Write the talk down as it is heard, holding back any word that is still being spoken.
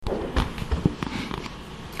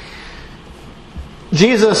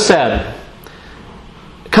Jesus said,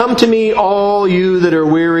 "Come to me, all you that are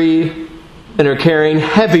weary and are carrying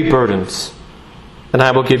heavy burdens, and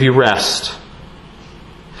I will give you rest.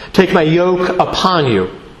 Take my yoke upon you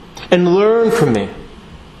and learn from me,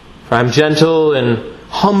 for I am gentle and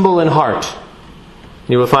humble in heart.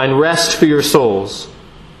 You will find rest for your souls.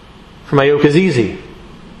 For my yoke is easy,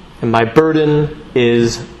 and my burden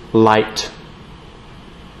is light."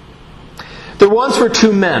 There once were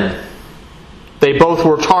two men. They both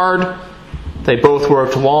worked hard. They both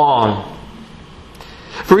worked long.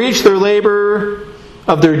 For each their labor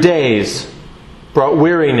of their days brought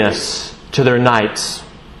weariness to their nights.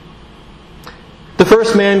 The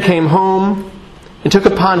first man came home and took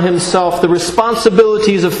upon himself the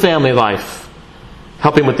responsibilities of family life,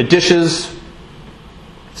 helping with the dishes,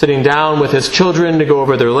 sitting down with his children to go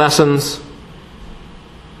over their lessons.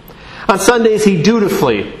 On Sundays, he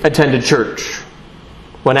dutifully attended church.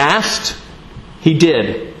 When asked, he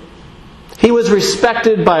did. He was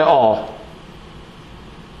respected by all.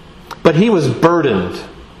 But he was burdened.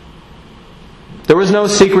 There was no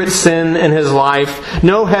secret sin in his life,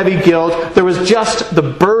 no heavy guilt. There was just the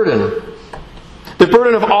burden. The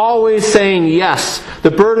burden of always saying yes.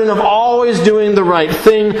 The burden of always doing the right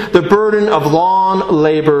thing. The burden of long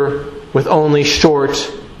labor with only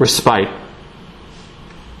short respite.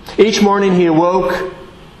 Each morning he awoke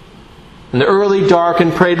in the early dark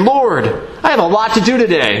and prayed, "Lord, I have a lot to do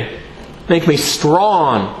today. Make me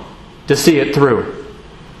strong to see it through."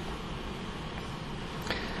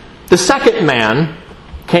 The second man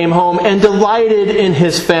came home and delighted in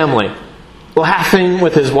his family, laughing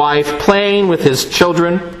with his wife, playing with his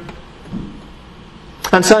children.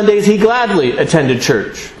 On Sundays, he gladly attended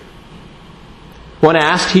church. When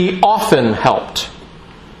asked, he often helped.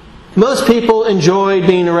 Most people enjoyed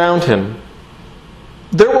being around him.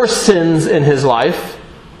 There were sins in his life,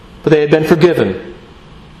 but they had been forgiven.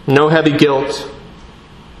 No heavy guilt,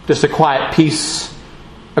 just a quiet peace,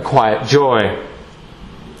 a quiet joy.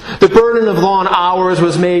 The burden of long hours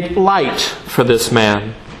was made light for this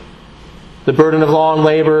man. The burden of long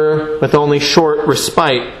labor with only short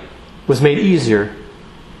respite was made easier.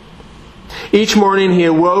 Each morning he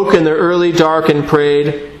awoke in the early dark and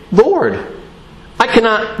prayed, "Lord, I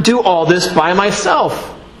cannot do all this by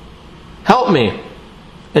myself. Help me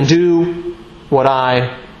and do what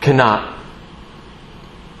I cannot."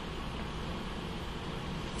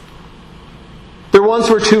 There once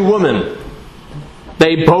were two women.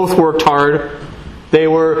 They both worked hard. They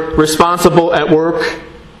were responsible at work,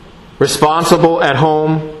 responsible at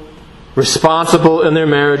home, responsible in their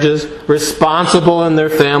marriages, responsible in their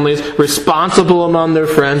families, responsible among their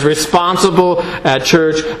friends, responsible at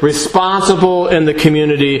church, responsible in the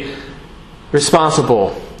community,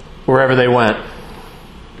 responsible wherever they went.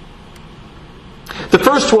 The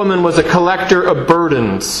first woman was a collector of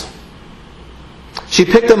burdens. She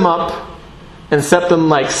picked them up and set them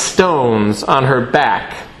like stones on her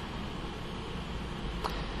back.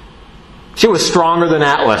 She was stronger than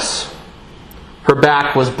Atlas. Her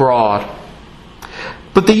back was broad.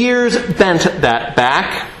 But the years bent that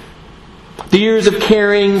back. The years of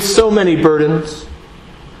carrying so many burdens,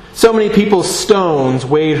 so many people's stones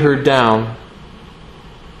weighed her down.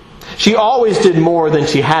 She always did more than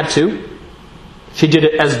she had to. She did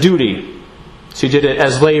it as duty. She did it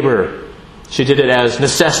as labor. She did it as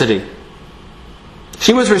necessity.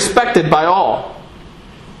 She was respected by all.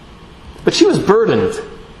 But she was burdened.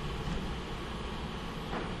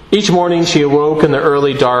 Each morning she awoke in the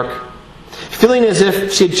early dark, feeling as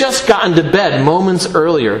if she had just gotten to bed moments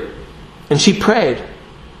earlier. And she prayed,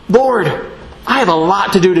 "Lord, I have a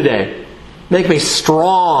lot to do today. Make me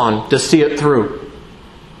strong to see it through."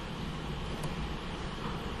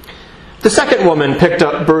 The second woman picked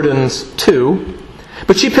up burdens too,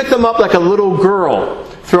 but she picked them up like a little girl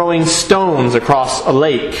throwing stones across a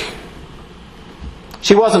lake.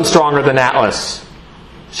 She wasn't stronger than Atlas.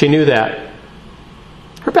 She knew that.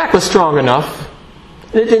 Her back was strong enough,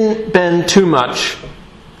 and it didn't bend too much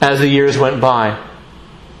as the years went by.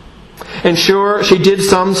 And sure, she did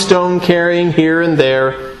some stone carrying here and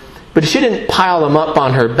there, but she didn't pile them up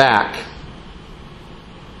on her back.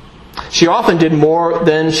 She often did more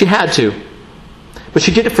than she had to, but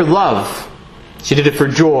she did it for love. She did it for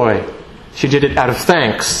joy. She did it out of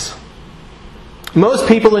thanks. Most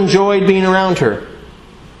people enjoyed being around her.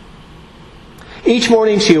 Each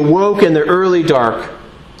morning she awoke in the early dark,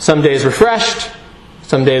 some days refreshed,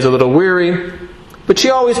 some days a little weary, but she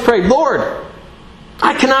always prayed, "Lord,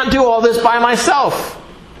 I cannot do all this by myself.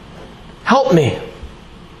 Help me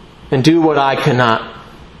and do what I cannot."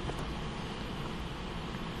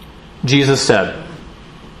 Jesus said,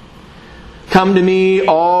 "Come to me,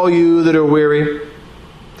 all you that are weary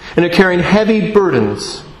and are carrying heavy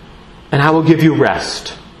burdens, and I will give you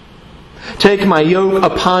rest. Take my yoke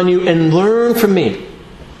upon you and learn from me,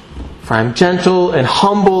 for I am gentle and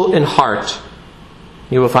humble in heart.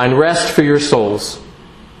 You will find rest for your souls.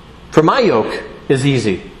 For my yoke is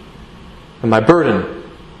easy, and my burden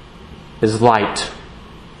is light.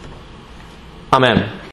 Amen.